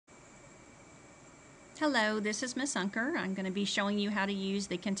Hello, this is Miss Unker. I'm going to be showing you how to use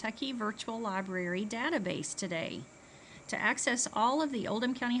the Kentucky Virtual Library database today. To access all of the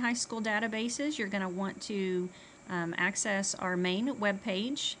Oldham County High School databases, you're going to want to access our main web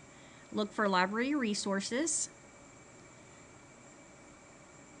page, look for library resources,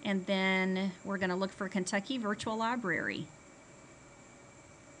 and then we're going to look for Kentucky Virtual Library.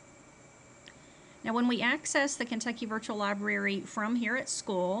 Now, when we access the Kentucky Virtual Library from here at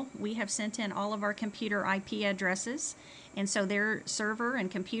school, we have sent in all of our computer IP addresses, and so their server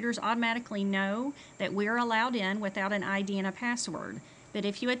and computers automatically know that we're allowed in without an ID and a password. But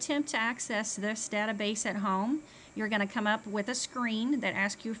if you attempt to access this database at home, you're going to come up with a screen that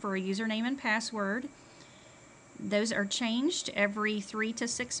asks you for a username and password. Those are changed every 3 to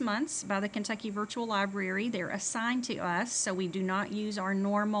 6 months by the Kentucky Virtual Library. They're assigned to us, so we do not use our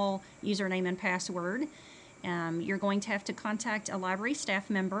normal username and password. You're going to have to contact a library staff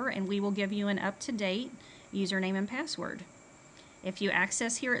member, and we will give you an up-to-date username and password. If you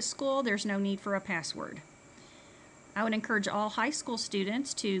access here at school, there's no need for a password. I would encourage all high school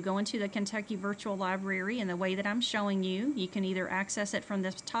students to go into the Kentucky Virtual Library in the way that I'm showing you. You can either access it from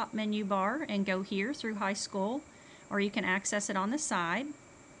the top menu bar and go here through high school, or you can access it on the side.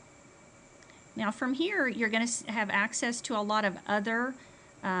 Now from here, you're going to have access to a lot of other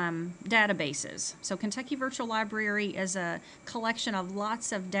databases. So Kentucky Virtual Library is a collection of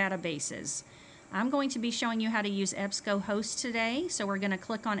lots of databases. I'm going to be showing you how to use EBSCOhost today, so we're going to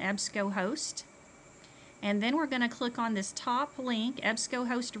click on EBSCOhost. And then we're going to click on this top link,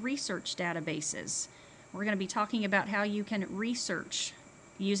 EBSCOhost Research Databases. We're going to be talking about how you can research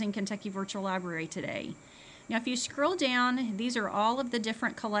using Kentucky Virtual Library today. Now if you scroll down, these are all of the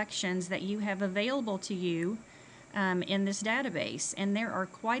different collections that you have available to you in this database, and there are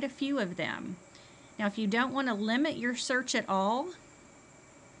quite a few of them. Now if you don't want to limit your search at all,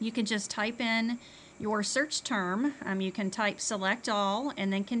 you can just type in your search term. You can type select all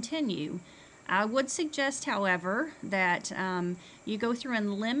and then continue. I would suggest, however, that you go through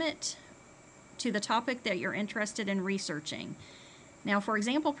and limit to the topic that you're interested in researching. Now, for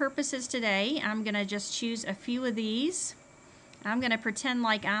example purposes today, I'm going to just choose a few of these. I'm going to pretend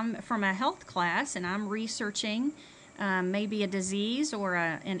like I'm from a health class and I'm researching maybe a disease or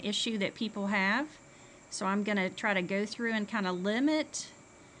an issue that people have. So I'm going to try to go through and kind of limit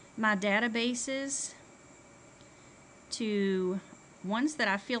my databases to ones that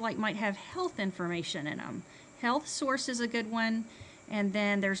I feel like might have health information in them. Health Source is a good one, and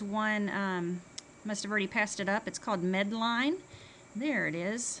then there's one, must have already passed it up, it's called Medline. There it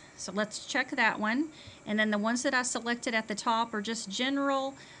is. So let's check that one. And then the ones that I selected at the top are just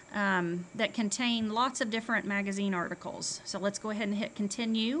general that contain lots of different magazine articles. So let's go ahead and hit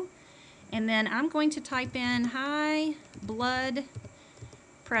continue. And then I'm going to type in high blood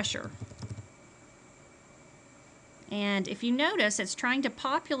pressure. And if you notice, it's trying to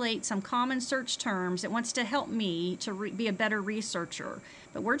populate some common search terms. It wants to help me to be a better researcher.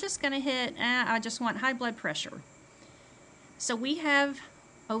 But we're just going to hit, I just want high blood pressure. So we have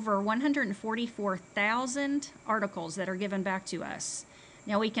over 144,000 articles that are given back to us.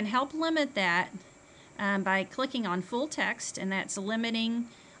 Now we can help limit that by clicking on full text, and that's limiting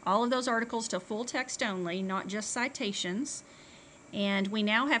all of those articles to full text only, not just citations. And we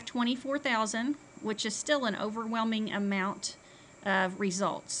now have 24,000, which is still an overwhelming amount of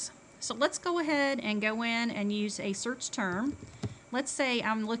results. So let's go ahead and go in and use a search term. Let's say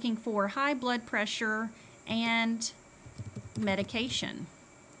I'm looking for high blood pressure and medication.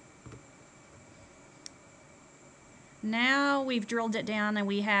 Now we've drilled it down and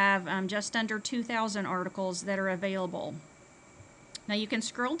we have just under 2,000 articles that are available. Now you can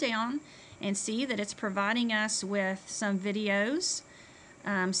scroll down and see that it's providing us with some videos,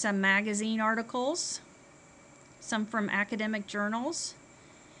 some magazine articles, some from academic journals.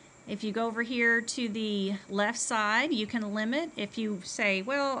 If you go over here to the left side, you can limit. If you say,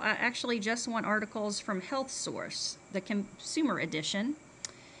 well, I actually just want articles from Health Source, the consumer edition.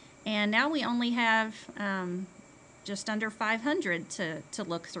 And now we only have just under 500 to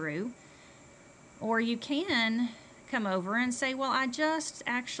look through. Or you can come over and say, well, I just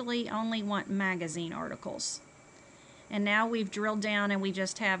actually only want magazine articles. And now we've drilled down and we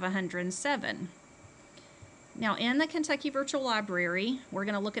just have 107. Now in the Kentucky Virtual Library, we're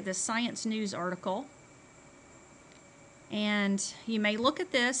going to look at this science news article. And you may look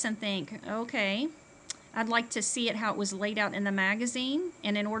at this and think, okay, I'd like to see it how it was laid out in the magazine.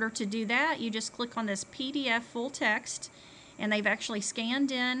 And in order to do that, you just click on this PDF full text, and they've actually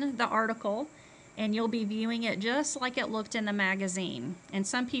scanned in the article, and you'll be viewing it just like it looked in the magazine. And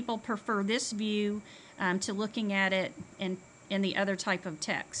some people prefer this view to looking at it in the other type of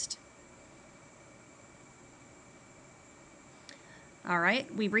text. All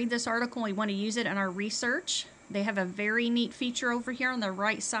right, we read this article and we want to use it in our research. They have a very neat feature over here on the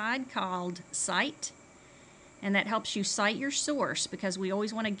right side called Cite, and that helps you cite your source because we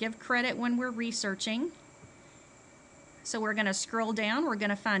always want to give credit when we're researching. So we're going to scroll down. We're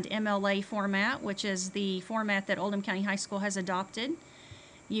going to find MLA format, which is the format that Oldham County High School has adopted.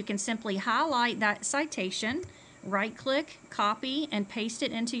 You can simply highlight that citation, right-click, copy, and paste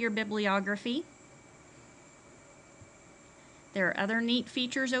it into your bibliography. There are other neat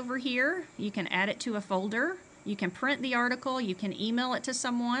features over here. You can add it to a folder. You can print the article. You can email it to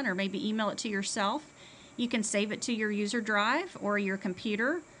someone or maybe email it to yourself. You can save it to your user drive or your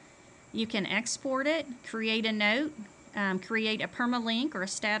computer. You can export it, create a note, create a permalink or a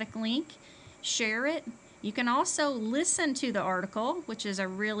static link, share it. You can also listen to the article, which is a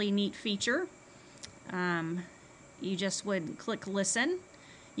really neat feature. You just would click listen.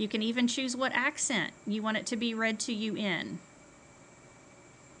 You can even choose what accent you want it to be read to you in.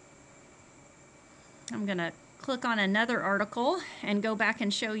 I'm going to click on another article and go back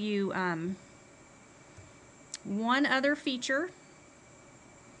and show you one other feature.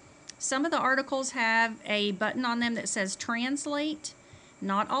 Some of the articles have a button on them that says translate.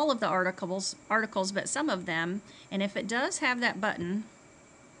 Not all of the articles, but some of them. And if it does have that button,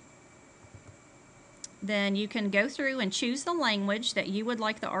 then you can go through and choose the language that you would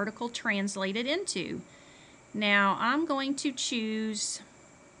like the article translated into. Now I'm going to choose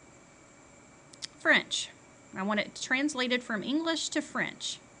French. I want it translated from English to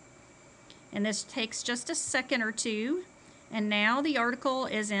French. And this takes just a second or two, and now the article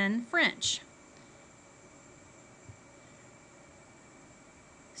is in French.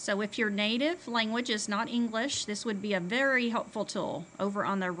 So if your native language is not English, this would be a very helpful tool over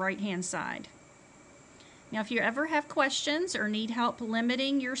on the right-hand side. Now, if you ever have questions or need help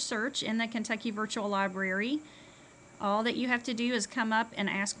limiting your search in the Kentucky Virtual Library, all that you have to do is come up and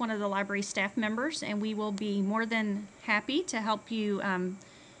ask one of the library staff members, and we will be more than happy to help you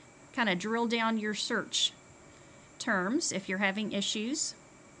kind of drill down your search terms if you're having issues.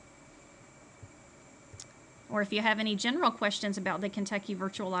 Or if you have any general questions about the Kentucky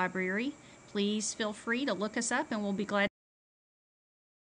Virtual Library, please feel free to look us up and we'll be glad